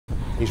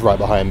He's right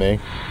behind me.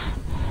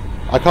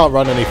 I can't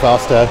run any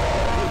faster.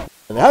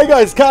 And hey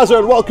guys, Khaza,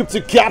 and welcome to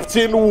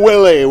Captain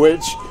Willie,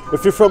 which,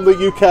 if you're from the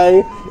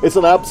UK, is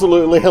an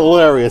absolutely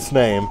hilarious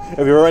name.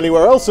 If you're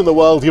anywhere else in the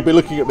world, you'll be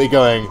looking at me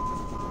going,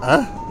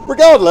 huh?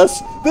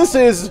 Regardless, this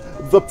is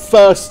the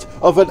first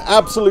of an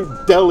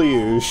absolute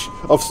deluge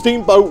of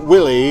Steamboat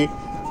Willie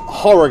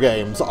horror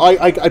games.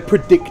 I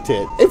predict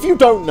it. If you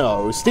don't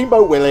know,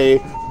 Steamboat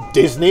Willie,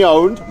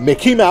 Disney-owned,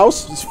 Mickey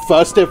Mouse, his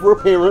first ever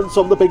appearance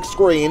on the big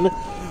screen,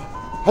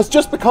 has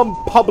just become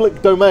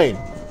public domain.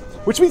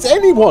 Which means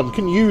anyone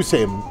can use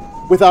him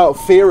without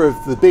fear of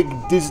the big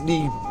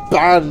Disney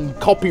ban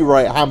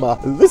copyright hammer.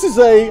 This is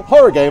a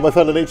horror game I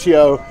found on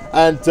itch.io,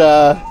 and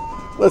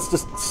let's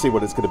just see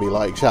what it's going to be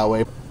like, shall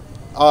we?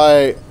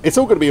 It's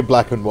all going to be in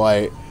black and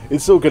white.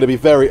 It's all going to be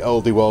very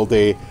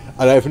oldie-woldy,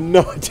 and I have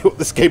no idea what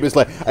this game is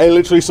like. I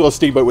literally saw a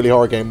Steamboat Willie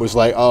horror game, was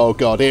like, oh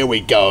god, here we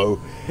go.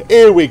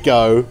 Here we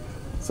go.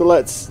 So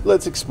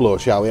let's explore,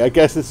 shall we? I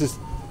guess this is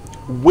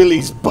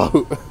Willie's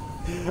boat.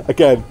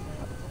 Again,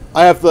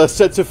 I have the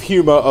sense of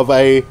humour of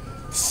a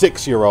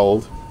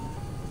 6-year-old.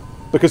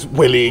 Because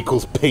Willie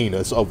equals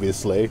penis,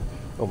 obviously.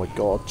 Oh my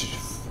god.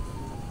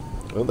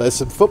 Well, there's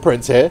some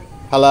footprints here.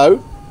 Hello?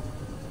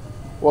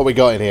 What have we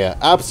got in here?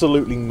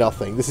 Absolutely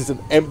nothing. This is an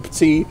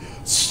empty,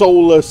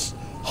 soulless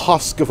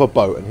husk of a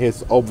boat. And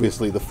here's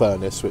obviously the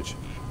furnace, which...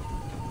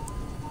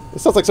 It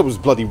sounds like someone's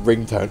bloody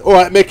ringtone.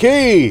 Alright,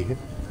 Mickey!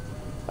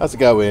 How's it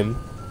going?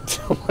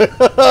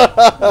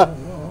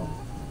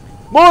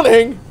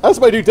 Morning! As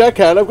my new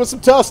deckhand, I've got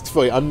some tasks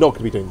for you. I'm not going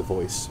to be doing the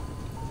voice.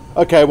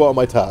 Okay, what are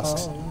my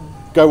tasks?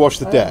 Go wash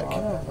the deck.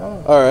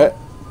 Alright.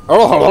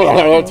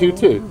 Oh, two.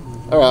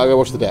 Alright, I'll go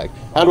wash the deck.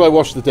 How do I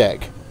wash the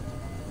deck?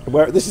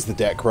 Where? This is the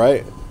deck,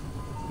 right?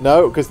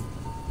 No, because...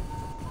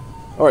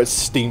 Alright,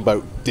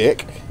 Steamboat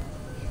Dick.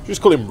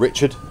 Just call him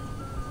Richard.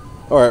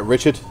 Alright,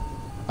 Richard.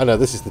 I know,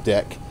 this is the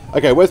deck.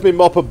 Okay, where's my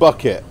mop and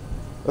bucket?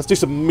 Let's do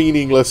some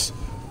meaningless,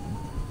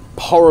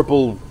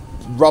 horrible,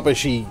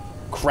 rubbishy,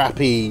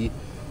 crappy,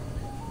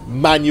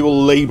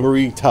 manual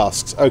laboury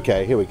tasks.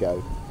 Okay, here we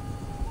go.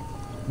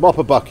 Mop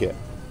a bucket.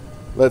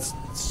 We're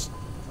just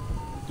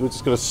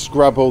gonna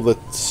scrub all the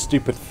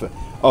stupid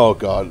oh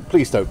god,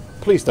 please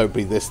don't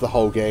be this the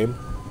whole game.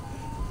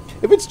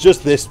 If it's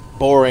just this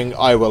boring,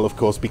 I will of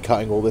course be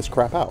cutting all this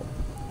crap out.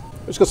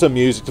 We've just got some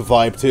music to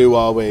vibe to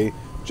while we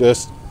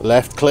just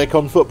left click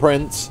on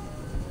footprints,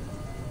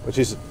 which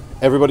is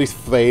everybody's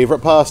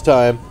favourite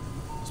pastime.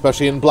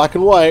 Especially in black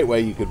and white, where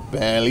you could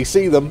barely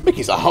see them.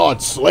 Mickey's a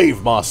hard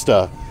slave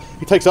master.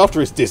 He takes after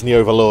his Disney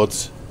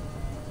overlords.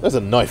 There's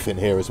a knife in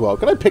here as well.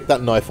 Can I pick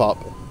that knife up?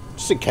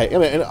 Just in case. I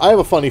mean, I have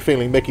a funny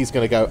feeling Mickey's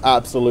going to go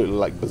absolutely,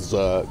 like,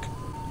 berserk.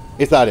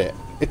 Is that it?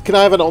 Can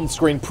I have an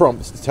on-screen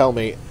prompt to tell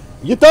me,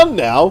 you're done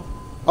now?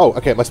 Oh,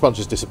 okay, my sponge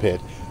has disappeared.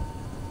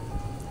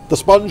 The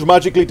sponge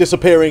magically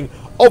disappearing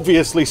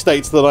obviously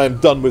states that I am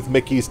done with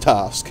Mickey's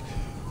task.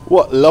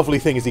 What lovely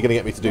thing is he going to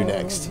get me to do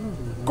next?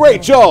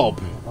 Great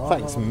job!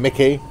 Thanks,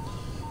 Mickey.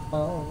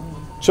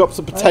 Chop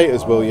some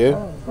potatoes, will you?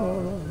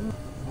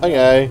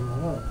 Okay.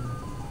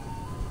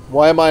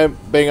 Why am I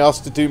being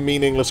asked to do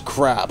meaningless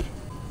crap?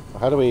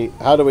 How do we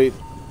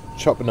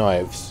chop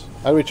knives?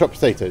 How do we chop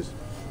potatoes?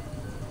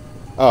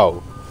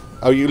 Oh.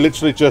 Oh, you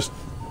literally just...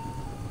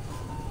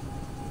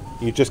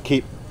 You just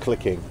keep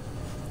clicking.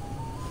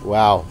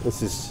 Wow,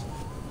 this is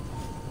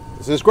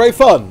great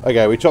fun.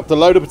 Okay, we chopped a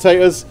load of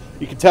potatoes.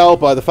 You can tell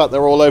by the fact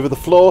they're all over the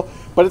floor.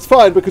 But it's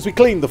fine because we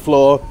cleaned the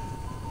floor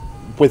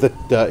with a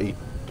dirty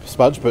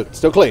sponge, but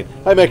still clean.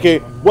 Hey, Mickey.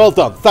 Well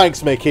done.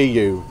 Thanks, Mickey,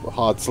 you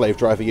hard slave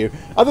driver, you.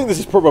 I think this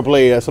is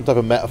probably some type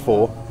of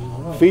metaphor.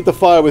 Feed the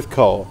fire with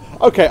coal.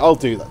 Okay, I'll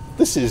do that.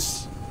 This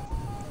is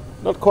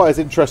not quite as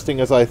interesting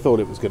as I thought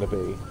it was going to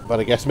be. But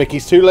I guess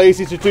Mickey's too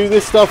lazy to do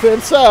this stuff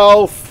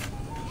himself.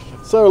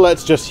 So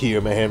let's just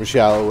humour him,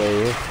 shall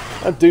we?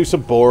 And do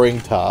some boring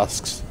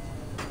tasks.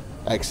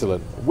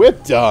 Excellent. We're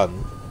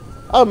done.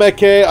 Oh,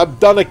 Mickey, I'm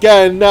done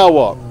again. Now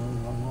what?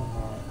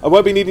 I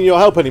won't be needing your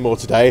help anymore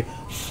today.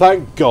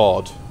 Thank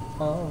God.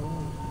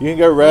 You can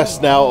go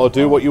rest now or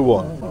do what you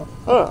want.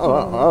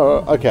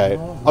 Okay,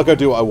 I'll go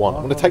do what I want.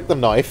 I'm going to take the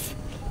knife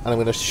and I'm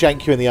going to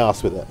shank you in the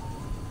ass with it.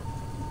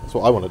 That's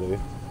what I want to do.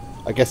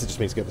 I guess it just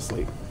means go to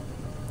sleep.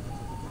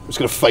 I'm just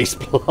going to face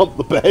plant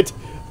the bed.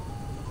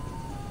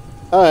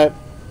 Alright,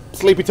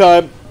 sleepy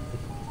time.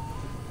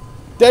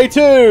 Day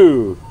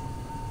 2!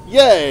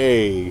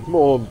 Yay!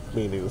 More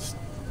meaningless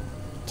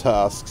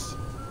tasks.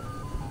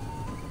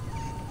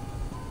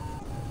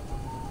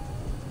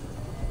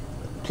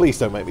 Please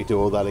don't make me do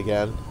all that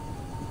again.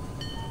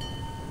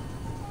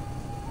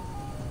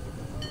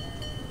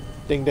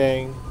 Ding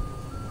ding.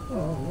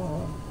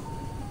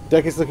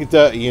 Deck is looking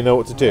dirty, you know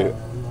what to do.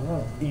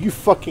 Are you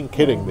fucking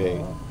kidding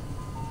me?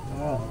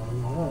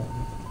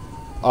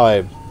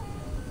 I'm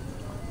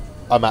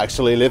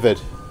actually livid.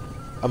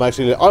 I'm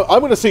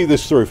going to see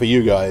this through for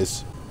you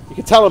guys. You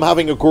can tell I'm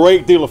having a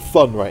great deal of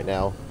fun right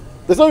now.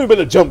 There's not even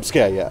been a jump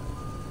scare yet.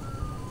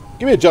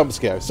 Give me a jump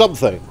scare.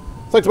 Something.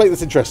 Something to make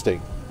this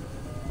interesting.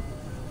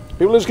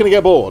 People are just going to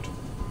get bored.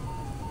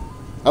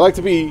 I like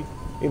to be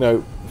you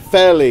know,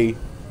 fairly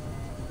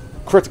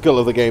critical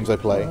of the games I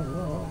play.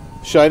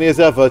 Shiny as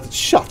ever.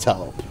 Shut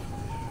up.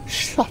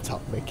 Shut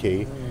up,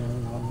 Mickey.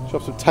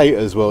 Chop some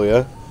taters, will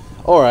ya?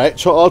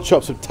 Alright, I'll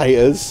chop some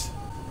taters.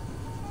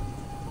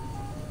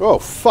 Oh,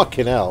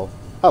 fucking hell.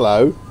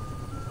 Hello.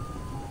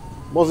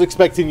 Wasn't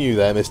expecting you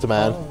there, Mr.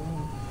 Man.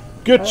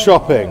 Good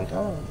chopping.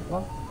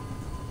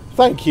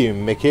 Thank you,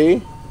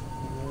 Mickey.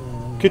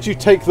 Could you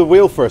take the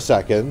wheel for a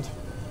second?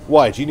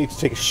 Why? Do you need to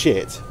take a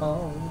shit?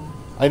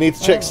 I need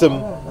to check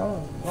some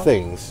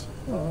things.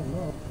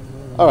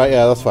 Alright,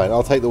 yeah, that's fine.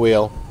 I'll take the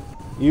wheel.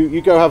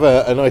 You go have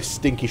a nice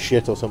stinky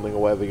shit or something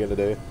or whatever you're going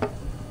to do.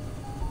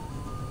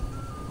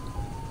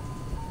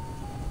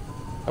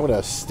 I'm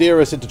going to steer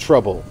us into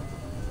trouble.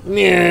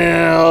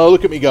 Yeah,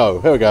 look at me go.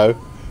 Here we go.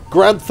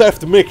 Grand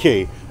Theft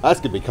Mickey. That's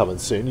going to be coming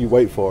soon. You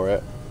wait for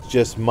it.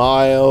 Just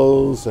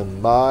miles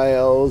and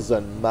miles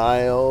and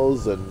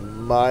miles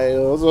and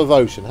miles of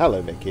ocean.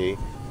 Hello, Mickey.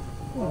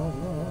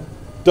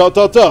 Dot,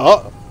 dot,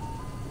 dot.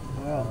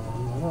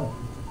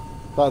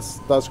 That's...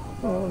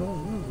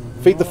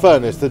 Feed the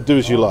furnace, then do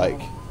as you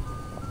like.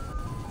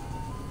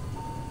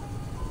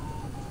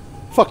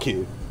 Fuck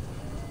you.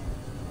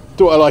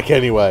 Do what I like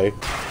anyway.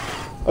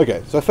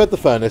 Okay, so I fed the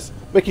furnace.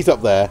 Mickey's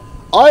up there.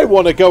 I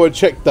want to go and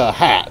check the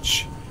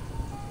hatch.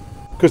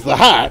 Because the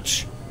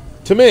hatch,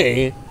 to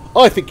me,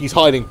 I think he's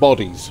hiding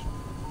bodies.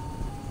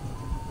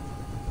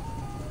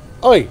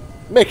 Oi,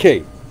 Mickey,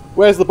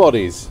 where's the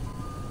bodies?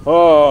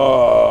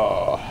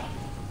 Oh.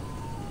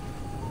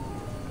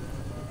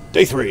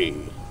 Day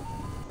 3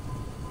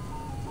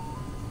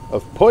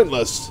 of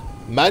pointless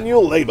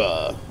manual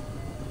labour.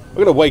 We're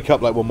going to wake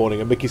up like one morning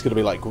and Mickey's going to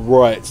be like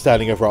right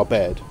standing over our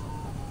bed.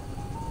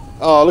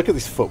 Oh, look at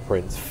these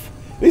footprints.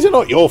 These are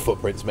not your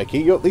footprints,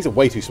 Mickey. These are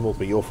way too small to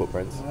be your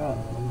footprints.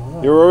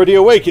 You're already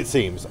awake, it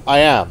seems. I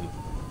am.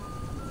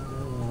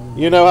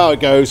 You know how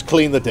it goes.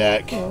 Clean the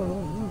deck.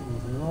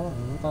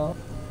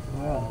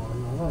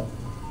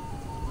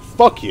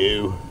 Fuck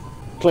you.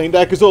 Clean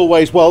deck as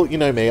always. Well, you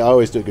know me. I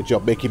always do a good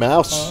job, Mickey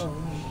Mouse.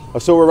 I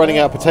saw we're running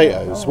out of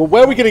potatoes. Well,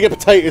 where are we going to get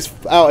potatoes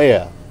out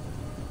here?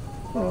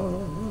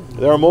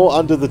 There are more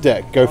under the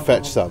deck. Go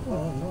fetch some.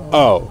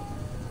 Oh.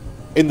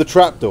 In the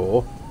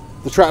trapdoor?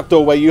 The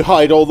trapdoor where you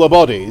hide all the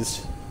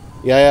bodies?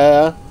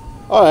 Yeah.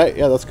 Alright,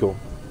 yeah, that's cool.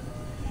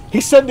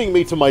 He's sending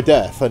me to my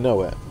death. I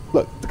know it.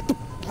 Look.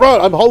 Run!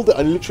 I'm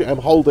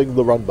holding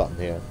the run button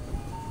here.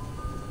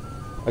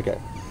 Okay.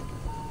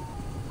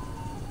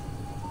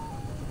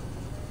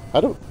 How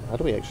do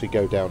we actually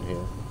go down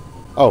here?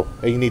 Oh,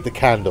 you need the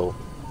candle.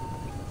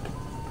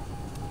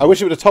 I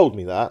wish it would have told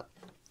me that.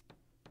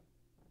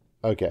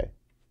 Okay.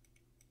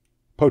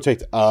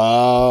 Potato.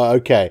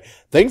 Okay.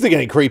 Things are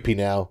getting creepy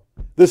now.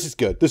 This is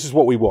good. This is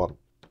what we want.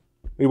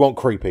 We want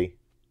creepy.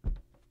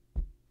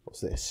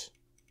 What's this?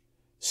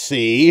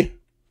 C.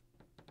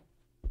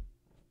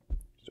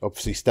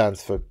 Obviously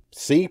stands for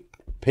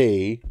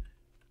CP.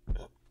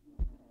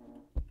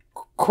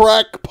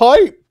 Crack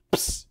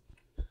pipes.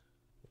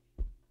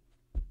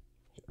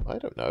 I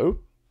don't know.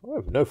 I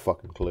have no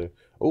fucking clue.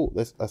 Oh,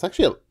 that's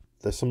actually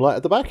there's some light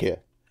at the back here.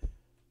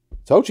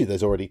 Told you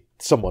there's already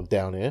someone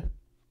down here.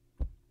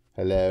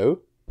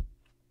 Hello?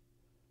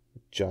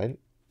 Giant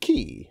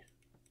key.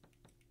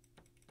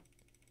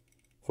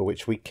 For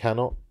which we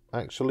cannot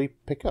actually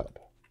pick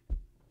up.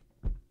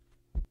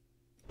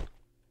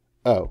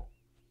 Oh.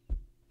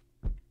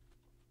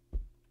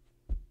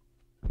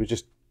 We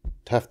just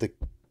have to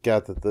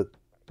gather the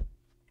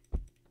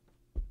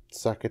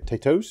sack of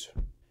potatoes?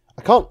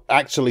 I can't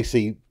actually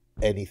see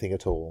anything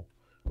at all.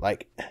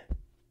 Like...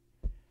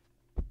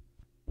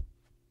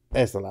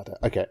 There's the ladder.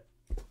 Okay.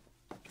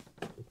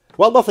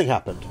 Well, nothing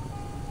happened.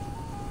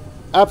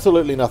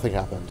 Absolutely nothing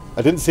happened.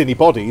 I didn't see any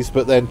bodies,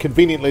 but then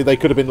conveniently they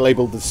could have been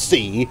labelled as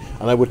C,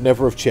 and I would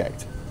never have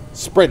checked.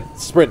 Sprint,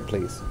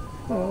 please.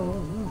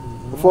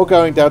 Before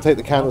going down, take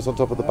the candles on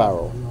top of the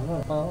barrel.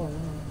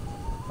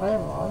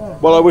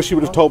 Well, I wish you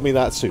would have told me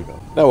that sooner.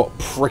 Now what,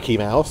 pricky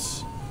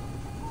mouse?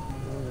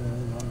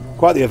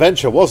 Quite the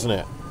adventure, wasn't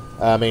it?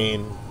 I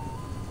mean...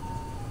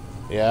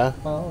 Yeah?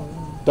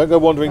 Don't go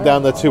wandering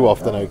down there too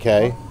often,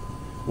 okay?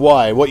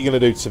 Why? What are you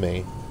going to do to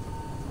me?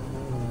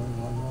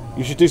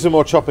 You should do some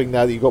more chopping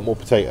now that you've got more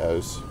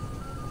potatoes.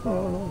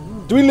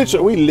 Are we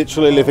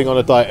literally living on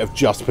a diet of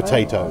just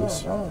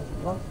potatoes?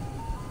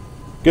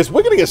 Because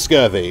we're going to get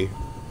scurvy.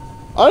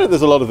 I know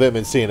there's a lot of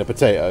vitamin C in a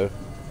potato.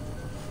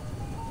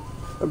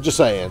 I'm just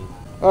saying.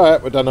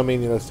 Alright, we're done on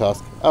meaningless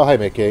task. Oh, hey,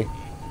 Mickey.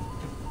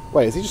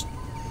 Wait, is he just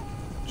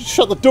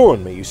shut the door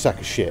on me, you sack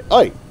of shit?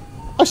 Hey,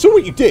 I saw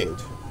what you did.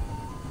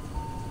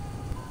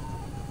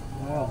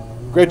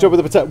 Great job with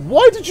the potato.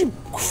 Why did you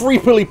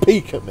creepily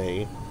peek at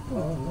me?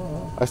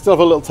 I still have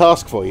a little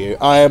task for you.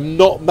 I am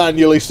not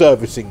manually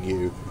servicing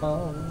you.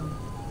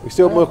 We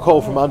steal more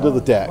coal from under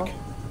the deck.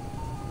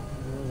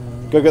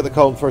 Go get the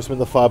coal and throw some in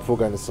the fire before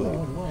going to sleep.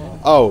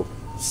 Oh,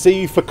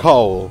 C for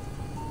coal.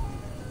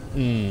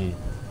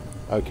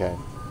 Okay.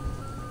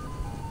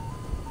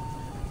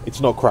 It's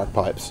not crack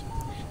pipes.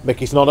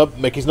 Mickey's not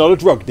a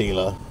drug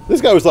dealer.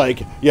 This guy was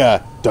like,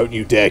 yeah, don't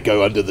you dare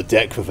go under the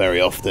deck for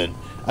very often.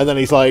 And then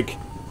he's like,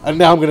 and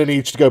now I'm going to need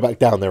you to go back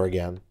down there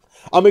again.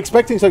 I'm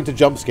expecting something to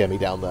jump scare me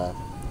down there.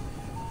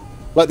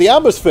 Like, the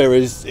atmosphere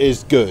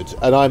is good,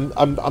 and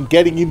I'm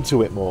getting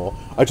into it more.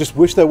 I just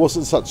wish there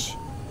wasn't such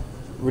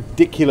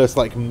ridiculous,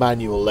 like,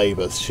 manual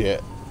labour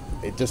shit.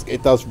 It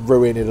does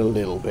ruin it a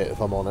little bit, if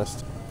I'm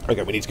honest.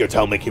 Okay, we need to go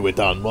tell Mickey we're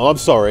done. Well, I'm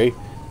sorry.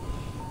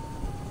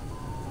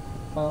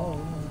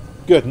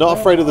 Good, not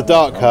afraid of the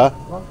dark, huh?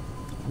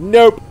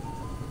 Nope.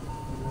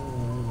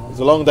 It was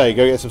a long day,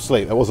 go get some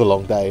sleep. It was a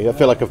long day. I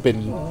feel like I've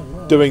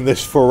been doing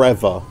this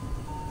forever.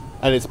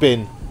 And it's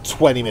been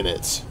 20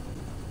 minutes.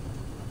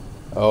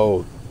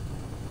 Oh,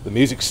 the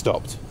music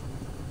stopped.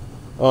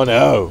 Oh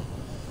no.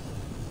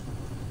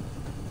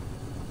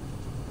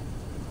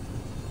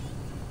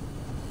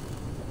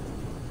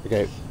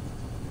 Okay.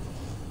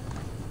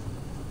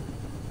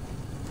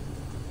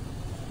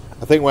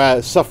 I think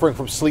we're suffering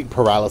from sleep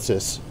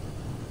paralysis.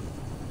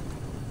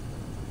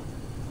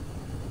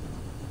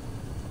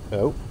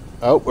 Oh.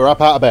 Oh, we're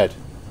up out of bed.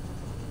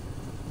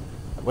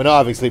 We're not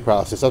having sleep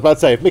paralysis. I was about to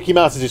say, if Mickey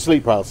Mouse is your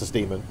sleep paralysis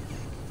demon,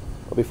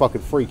 that'll be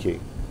fucking freaky.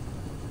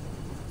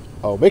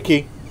 Oh,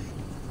 Mickey.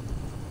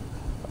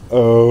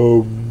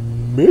 Oh,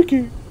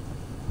 Mickey.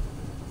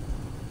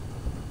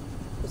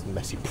 This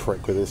messy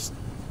prick with his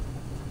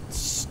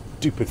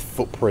stupid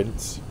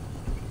footprints.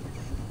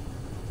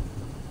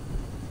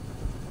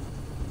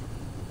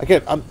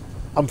 Again,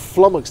 I'm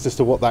flummoxed as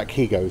to what that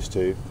key goes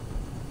to.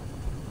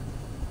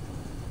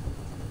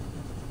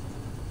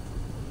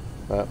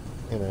 But,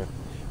 you know.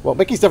 Well,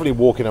 Mickey's definitely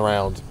walking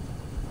around.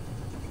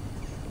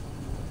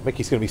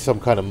 Mickey's going to be some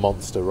kind of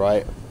monster,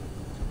 right?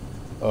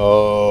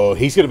 Oh,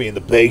 he's going to be in the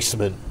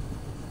basement.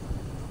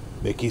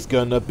 Mickey's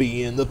going to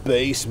be in the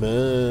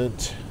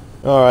basement.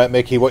 Alright,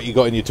 Mickey, what you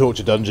got in your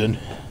torture dungeon?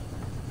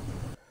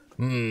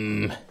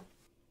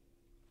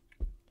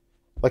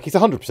 Like, he's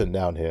 100%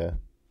 down here.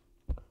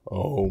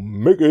 Oh,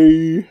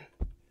 Mickey!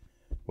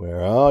 Where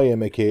are you,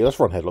 Mickey? Let's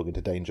run headlong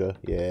into danger.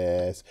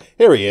 Yes.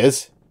 Here he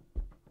is.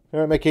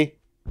 Alright, Mickey.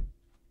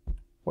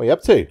 What are you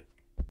up to?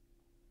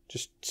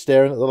 Just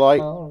staring at the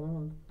light?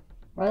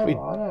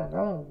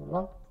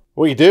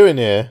 What are you doing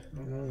here?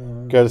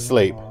 Go to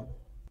sleep.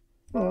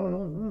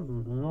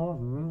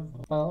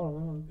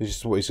 This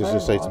is what he's going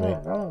to say to me.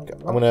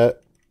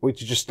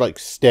 Would you just, like,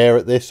 stare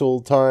at this all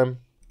the time?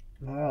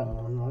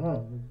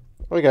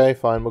 Okay,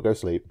 fine, we'll go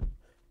sleep.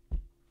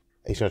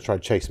 He's going to try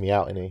and chase me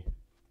out, isn't he?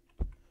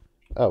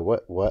 Oh,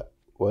 what?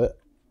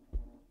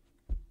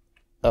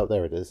 Oh,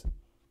 there it is.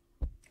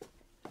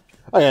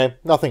 Okay,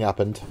 nothing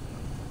happened.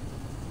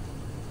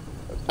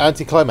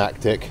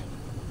 Anticlimactic.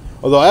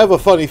 Although I have a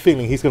funny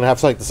feeling he's going to have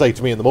something to say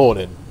to me in the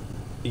morning.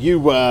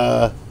 You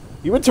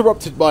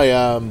interrupted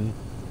my,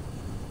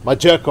 my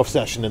jerk-off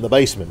session in the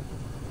basement.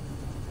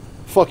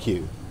 Fuck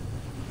you.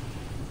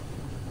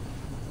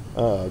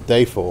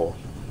 Day 4.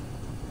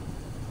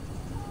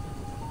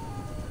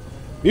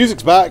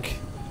 Music's back.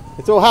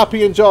 It's all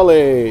happy and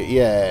jolly.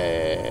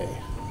 Yay.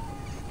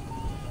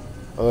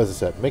 Well, as I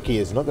said, Mickey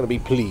is not going to be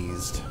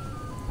pleased.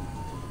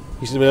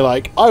 He's going to be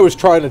like, I was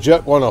trying to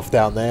jerk one off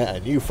down there,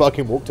 and you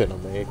fucking walked in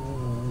on me.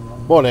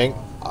 Morning.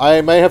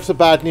 I may have some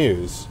bad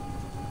news.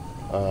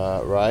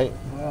 Right.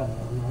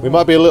 We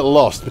might be a little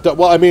lost, but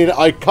well, I mean,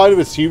 I kind of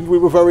assumed we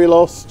were very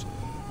lost,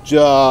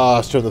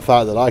 just from the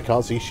fact that I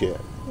can't see shit.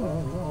 I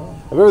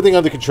have everything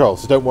under control,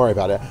 so don't worry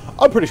about it.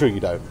 I'm pretty sure you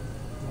don't.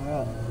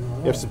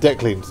 You have some deck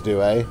cleaning to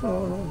do, eh?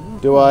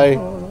 Do I?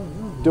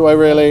 Do I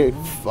really?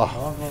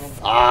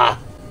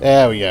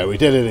 There we go. We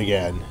did it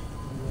again.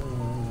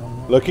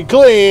 Looking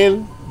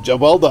clean.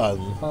 Job well done.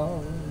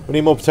 We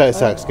need more potato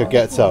sacks. Go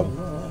get some.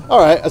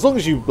 Alright, as long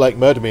as you, like,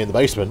 murder me in the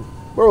basement,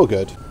 we're all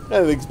good.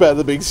 Anything's better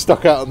than being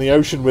stuck out in the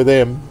ocean with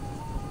him.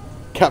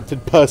 Captain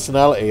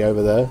Personality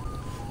over there.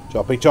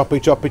 Choppy, choppy,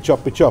 choppy,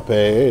 choppy,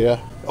 choppy.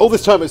 All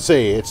this time at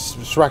sea,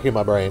 it's racking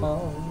my brain.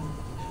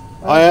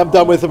 I am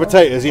done with the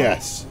potatoes,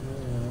 yes.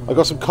 I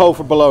got some coal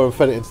from below and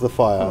fed it into the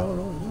fire.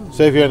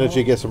 Save your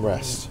energy, get some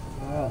rest.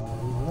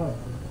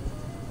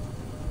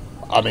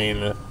 I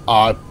mean,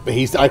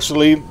 he's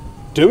actually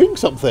doing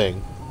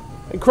something.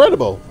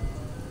 Incredible.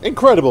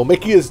 Incredible.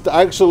 Mickey is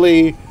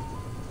actually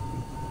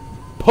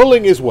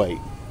pulling his weight.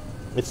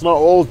 It's not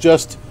all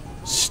just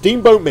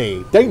Steamboat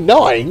me. Day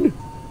 9?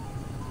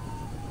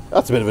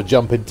 That's a bit of a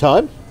jump in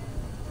time.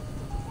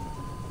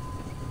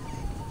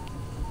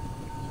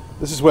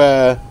 This is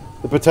where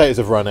the potatoes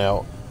have run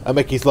out. And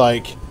Mickey's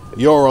like,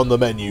 you're on the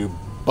menu,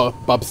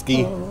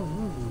 Bubsky.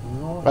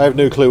 I have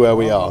no clue where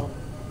we are.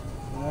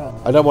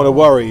 I don't want to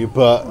worry you,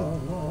 but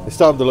it's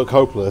starting to look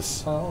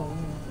hopeless. But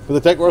the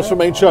deck rolls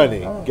remain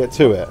shiny. Get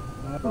to it.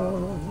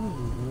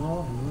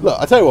 Look,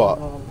 I tell you what.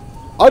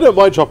 I don't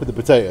mind chopping the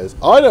potatoes.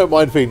 I don't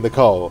mind feeding the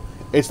coal.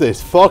 It's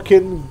this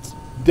fucking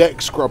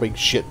deck scrubbing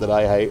shit that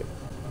I hate.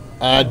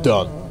 And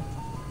done.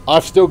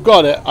 I've still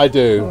got it. I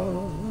do.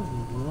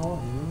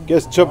 Get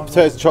us chop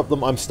potatoes, chop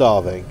them. I'm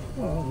starving.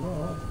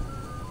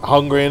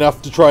 Hungry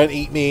enough to try and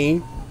eat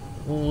me.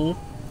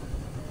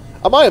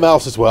 I might have a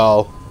mouse as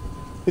well.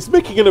 Is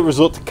Mickey going to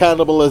resort to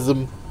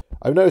cannibalism?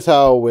 I've noticed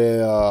how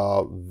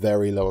we're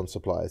very low on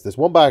supplies. There's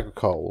one bag of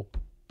coal.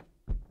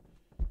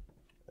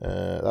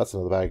 That's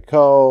another bag of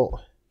coal.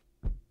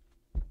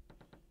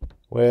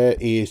 Where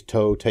is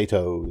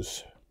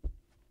potatoes?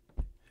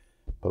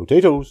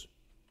 Potatoes.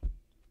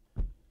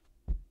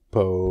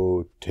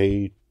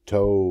 Potatoes.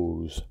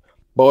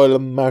 Boil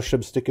them, mash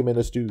them, stick them in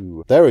a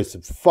stew. There is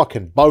some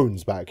fucking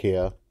bones back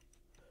here.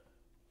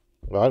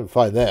 Well, I didn't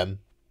find them.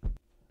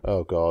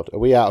 Oh god. Are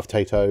we out of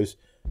potatoes?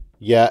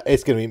 Yeah,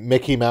 it's going to be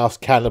Mickey Mouse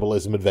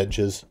cannibalism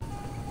adventures.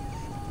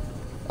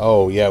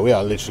 Oh yeah, we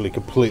are literally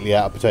completely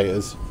out of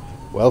potatoes.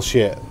 Well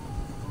shit.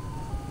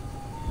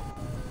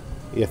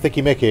 Yeah,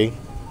 Thicky Mickey.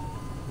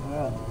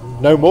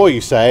 No more, you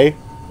say?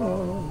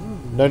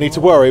 No need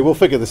to worry, we'll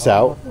figure this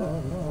out.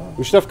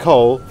 We should have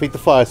coal, feed the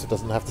fire so it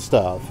doesn't have to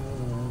starve.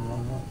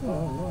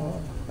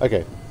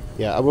 Okay.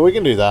 Yeah, well, we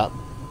can do that.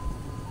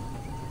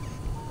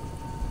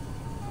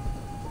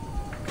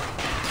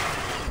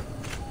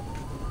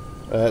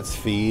 Let's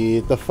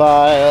feed the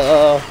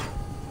fire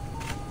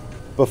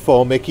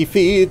before Mickey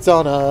feeds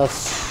on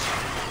us.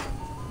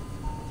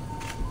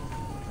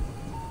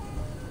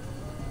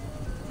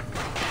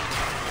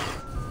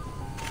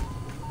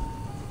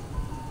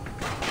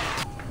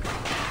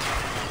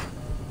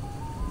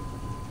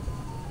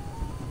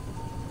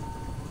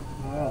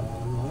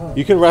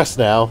 You can rest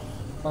now.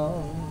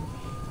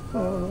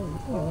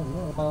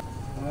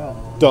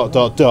 Dot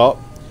dot dot.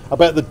 I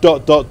bet the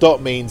dot dot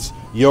dot means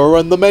you're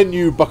on the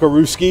menu,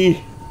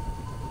 Buckarooski.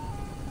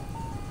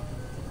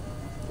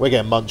 We're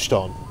getting munched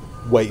on.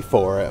 Wait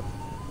for it.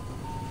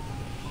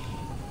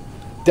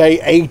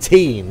 Day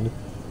 18.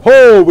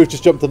 Oh, we've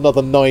just jumped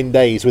another 9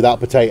 days without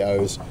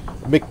potatoes.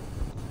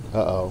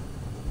 Uh-oh.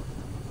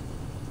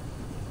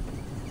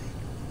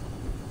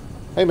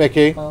 Hey,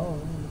 Mickey.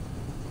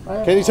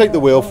 Can you take the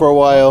wheel for a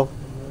while?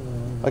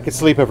 I could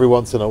sleep every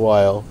once in a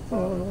while.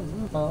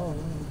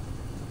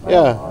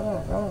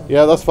 Yeah.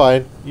 Yeah, that's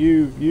fine.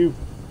 You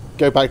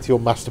go back to your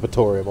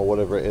masturbatorium or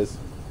whatever it is.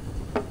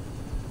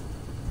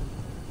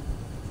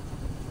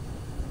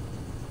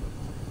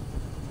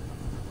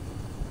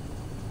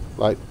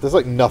 Like, there's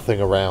like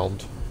nothing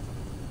around.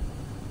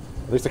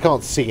 At least I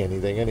can't see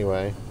anything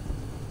anyway.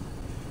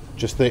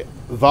 Just the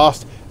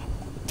vast...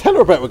 Tell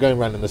her about we're going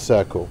around in a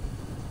circle.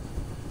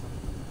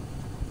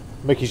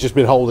 Mickey's just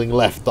been holding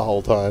left the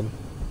whole time.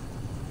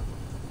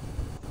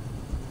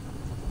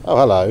 Oh,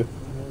 hello.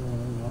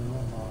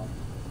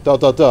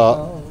 Dot, dot,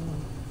 dot.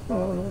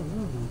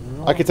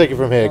 I can take it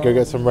from here. Go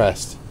get some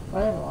rest.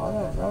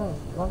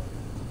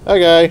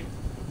 Okay.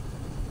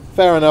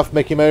 Fair enough,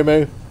 Mickey Moo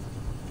Moo.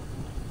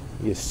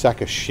 You sack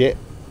of shit.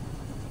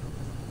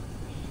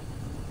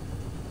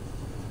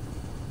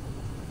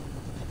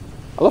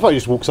 I love how he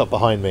just walks up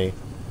behind me.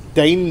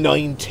 Day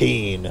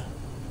 19.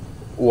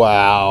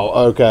 Wow,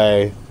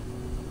 okay.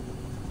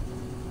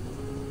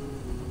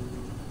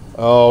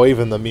 Oh,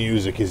 even the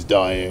music is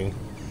dying.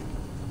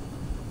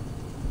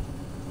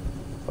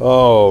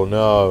 Oh,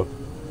 no.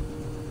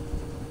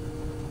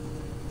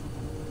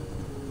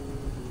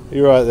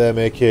 You're right there,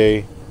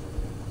 Mickey.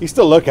 You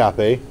still look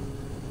happy.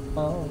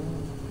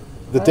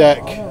 The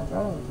deck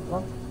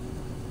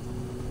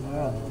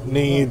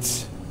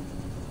needs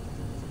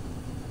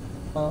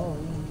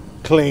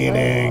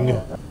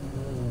cleaning.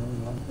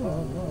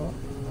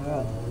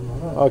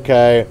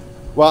 Okay.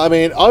 Well, I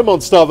mean, I'm on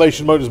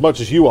starvation mode as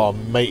much as you are,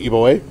 matey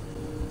boy.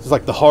 It's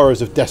like the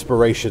horrors of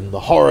desperation, the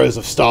horrors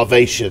of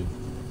starvation.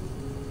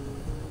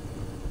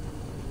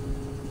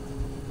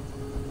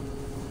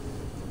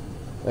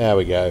 There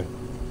we go.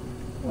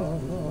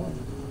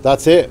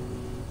 That's it.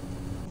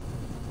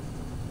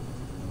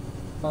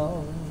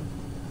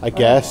 I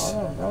guess.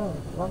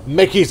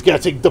 Mickey's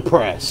getting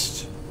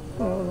depressed.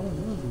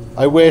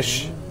 I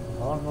wish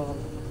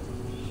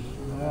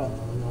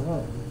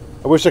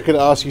I could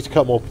ask you to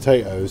cut more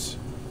potatoes.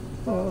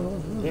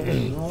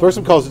 Throw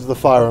some coals into the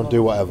fire and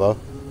do whatever.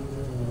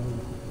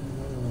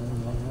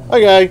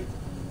 Okay.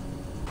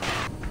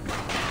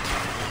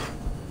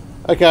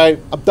 Okay,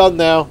 I'm done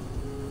now.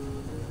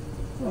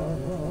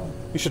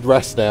 You should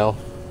rest now.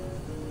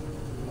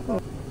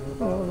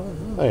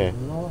 Okay.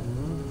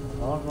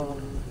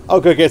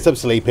 I'll go get some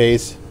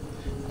sleepies.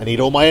 I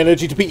need all my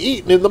energy to be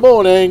eaten in the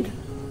morning.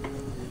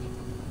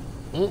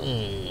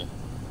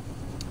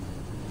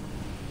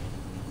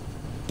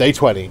 Day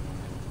 20.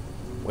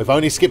 We've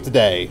only skipped a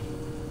day.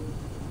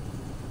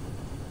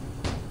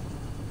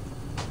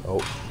 Oh.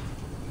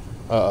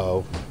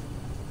 Uh-oh.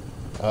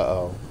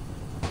 Uh-oh.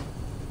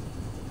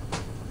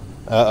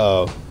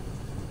 Uh-oh.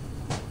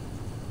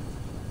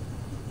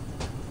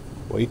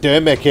 What are you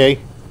doing, Mickey?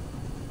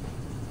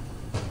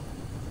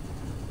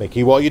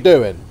 Mickey, what are you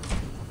doing?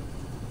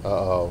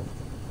 Uh-oh.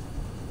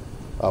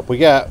 Up we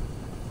get.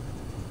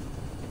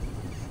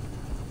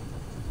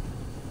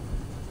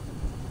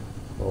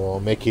 Oh,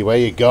 Mickey, where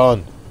you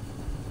gone?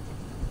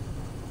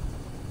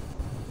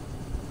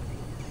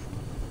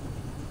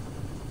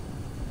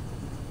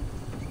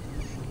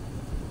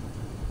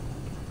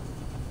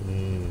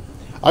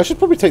 I should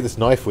probably take this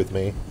knife with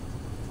me.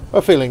 I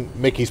have a feeling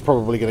Mickey's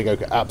probably going to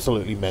go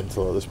absolutely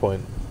mental at this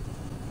point.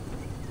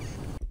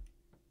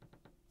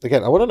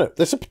 Again, I want to know.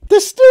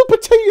 There's still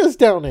potatoes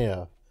down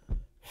here!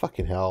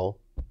 Fucking hell.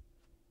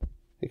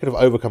 He could have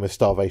overcome his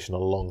starvation a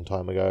long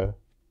time ago.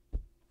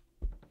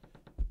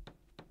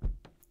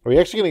 Are we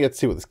actually going to get to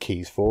see what this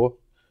key's for?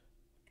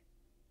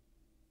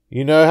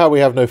 You know how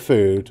we have no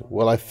food?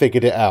 Well, I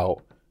figured it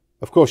out.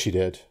 Of course you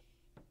did.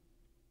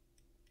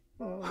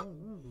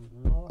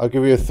 I'll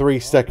give you a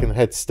 3-second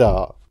head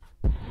start.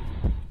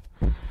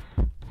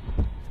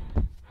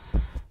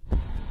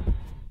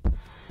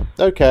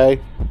 Okay.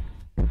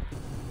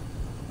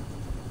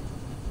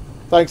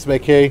 Thanks,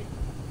 Mickey.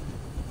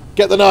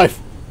 Get the knife!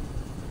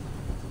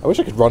 I wish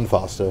I could run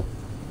faster.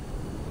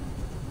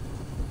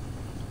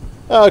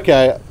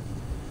 Okay.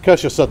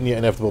 Curse your sudden yet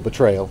inevitable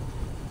betrayal.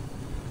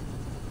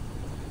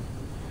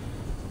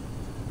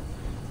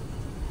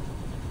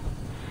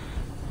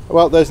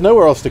 Well, there's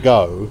nowhere else to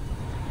go.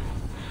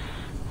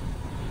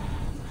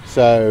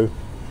 So,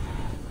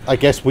 I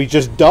guess we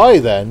just die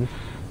then.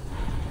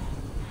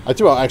 I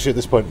do actually at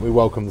this point we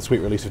welcome the sweet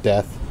release of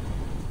death.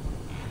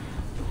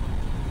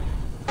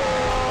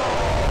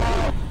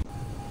 I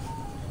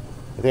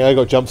think I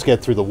got jump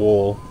scared through the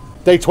wall.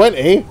 Day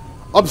 20?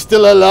 I'm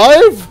still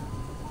alive?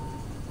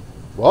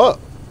 What?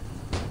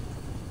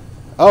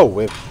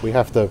 Oh, we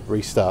have to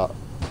restart.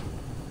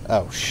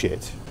 Oh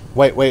shit.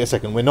 Wait a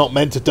second, we're not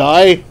meant to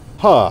die?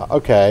 Huh,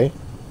 okay.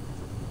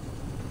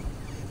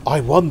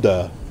 I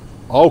wonder.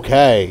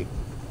 Okay.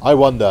 I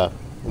wonder.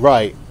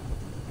 Right.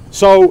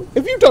 So,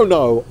 if you don't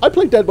know, I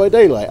play Dead by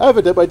Daylight. I have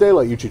a Dead by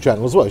Daylight YouTube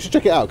channel as well. You should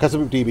check it out,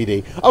 Khazaboom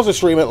DVD. I also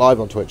stream it live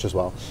on Twitch as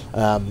well.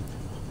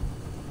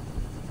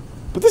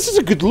 But this is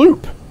a good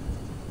loop.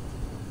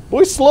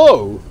 Boy's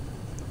slow.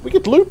 We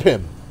could loop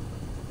him.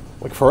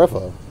 Like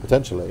forever,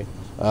 potentially.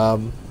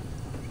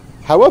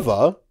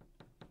 However,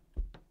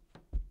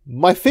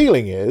 my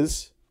feeling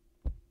is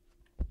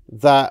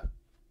that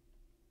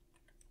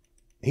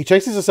he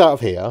chases us out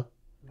of here,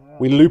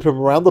 we loop him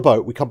around the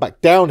boat, we come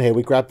back down here,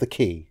 we grab the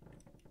key.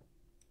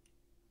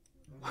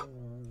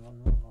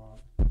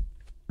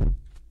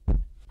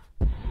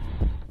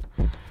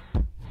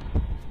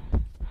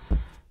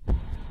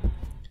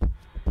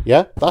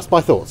 Yeah, that's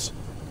my thoughts.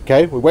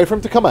 Okay, we wait for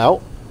him to come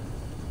out.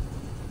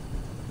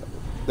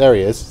 There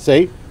he is,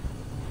 see?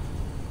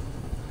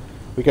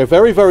 We go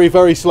very, very,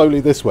 very slowly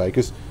this way,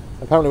 because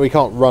apparently we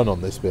can't run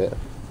on this bit.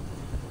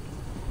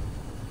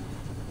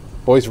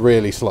 Boy's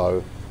really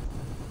slow.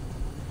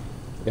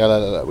 Yeah,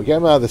 no. We get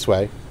him out of this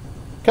way.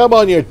 Come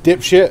on, you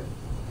dipshit!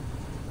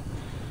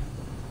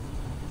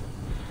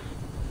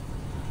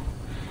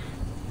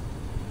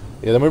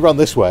 Yeah, then we run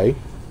this way.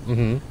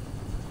 Mm-hmm.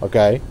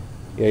 Okay.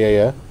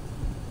 Yeah.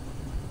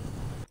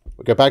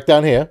 We go back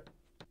down here.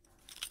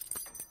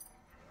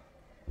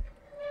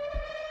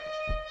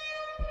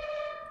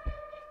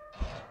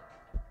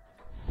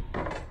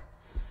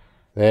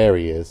 There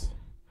he is.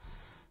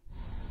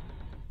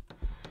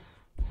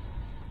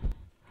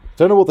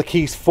 Don't know what the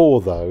key's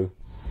for, though.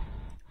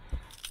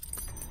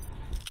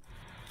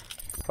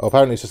 Oh,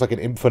 apparently it's just like an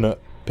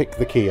infinite pick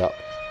the key up.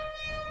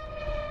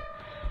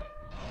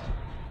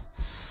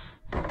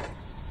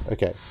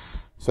 Okay.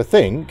 So I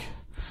think,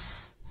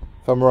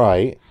 if I'm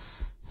right,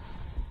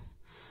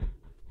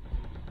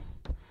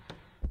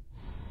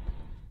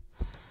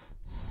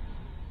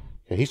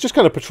 okay, he's just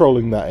kind of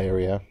patrolling that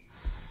area.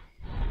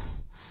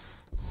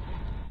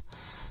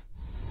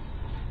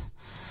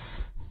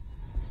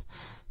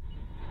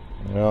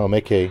 Oh,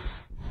 Mickey.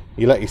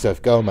 You let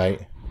yourself go, mate.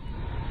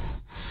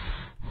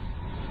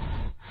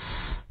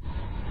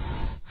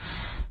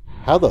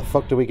 How the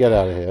fuck do we get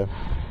out of here?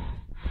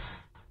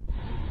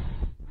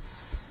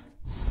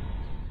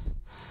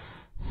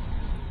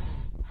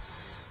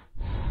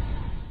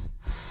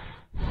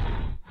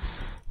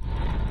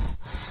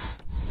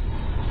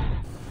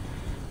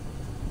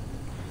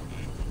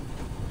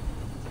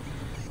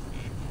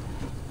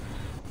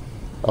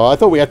 Oh, I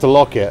thought we had to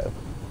lock it.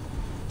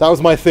 That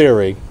was my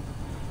theory.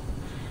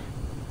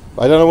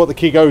 I don't know what the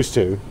key goes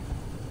to.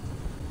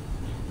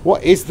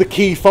 What is the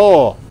key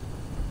for?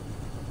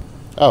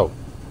 Oh,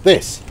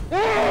 this.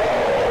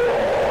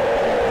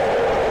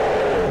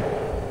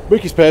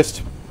 Mickey's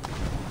pissed.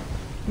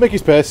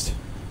 Mickey's pissed.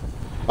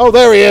 Oh,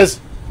 there he is.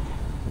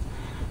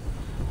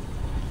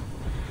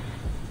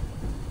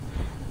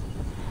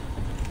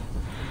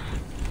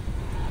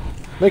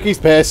 Mickey's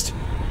pissed.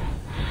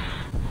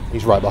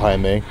 He's right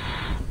behind me.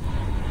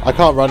 I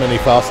can't run any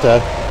faster.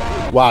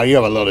 Wow, you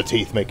have a lot of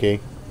teeth, Mickey.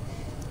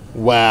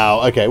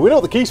 Wow, okay, we know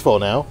what the key's for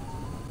now.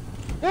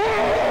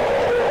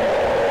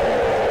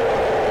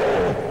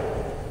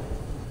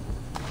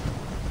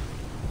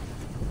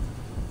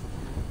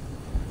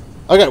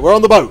 Okay, we're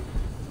on the boat.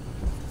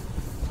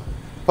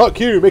 Fuck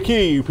you,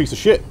 Mickey, you piece of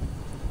shit.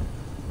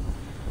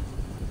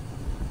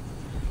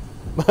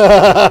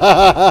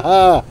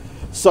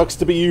 Sucks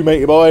to be you,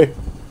 matey boy.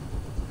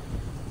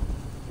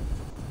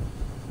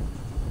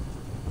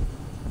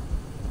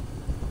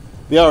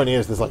 The irony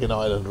is there's like an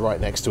island right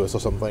next to us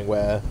or something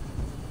where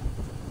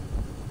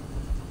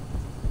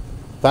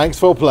Thanks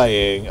for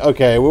playing.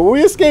 Okay, well,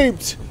 we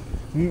escaped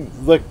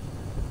the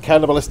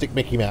cannibalistic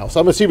Mickey Mouse.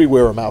 I'm assuming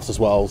we're a mouse as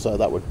well, so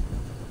that would,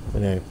 you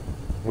know, make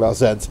a lot of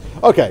sense.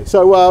 Okay,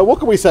 so what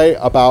can we say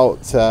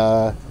about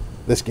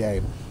this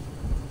game?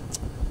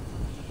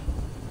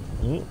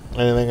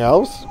 Anything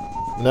else?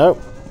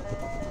 No.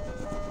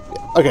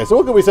 Okay, so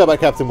what can we say about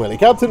Captain Willie?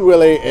 Captain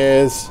Willie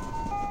is...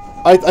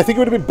 I think it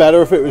would have been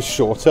better if it was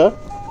shorter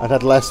and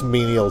had less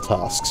menial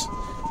tasks.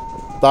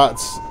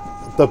 That's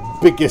the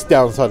biggest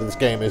downside of this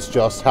game, is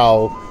just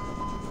how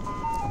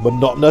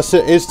monotonous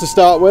it is to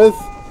start with.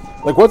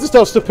 Like, once it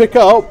starts to pick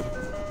up,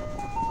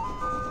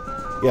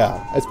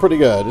 yeah, it's pretty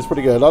good. It's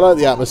pretty good. I like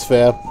the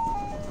atmosphere.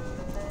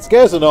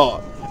 Scares or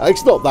not,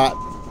 it's not that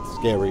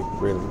scary,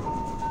 really.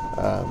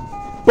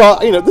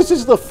 But, you know, this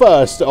is the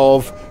first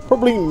of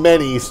probably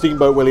many Steam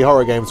Boat Willie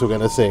horror games we're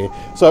going to see.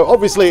 So,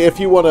 obviously, if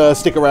you want to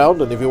stick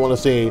around and if you want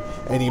to see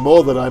any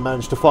more that I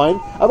managed to find,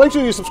 make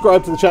sure you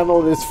subscribe to the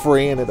channel. It is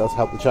free and it does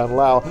help the channel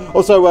out.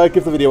 Also,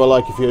 give the video a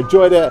like if you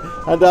enjoyed it.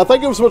 And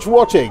thank you so much for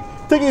watching.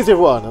 Take it easy,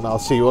 everyone, and I'll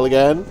see you all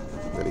again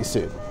really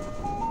soon.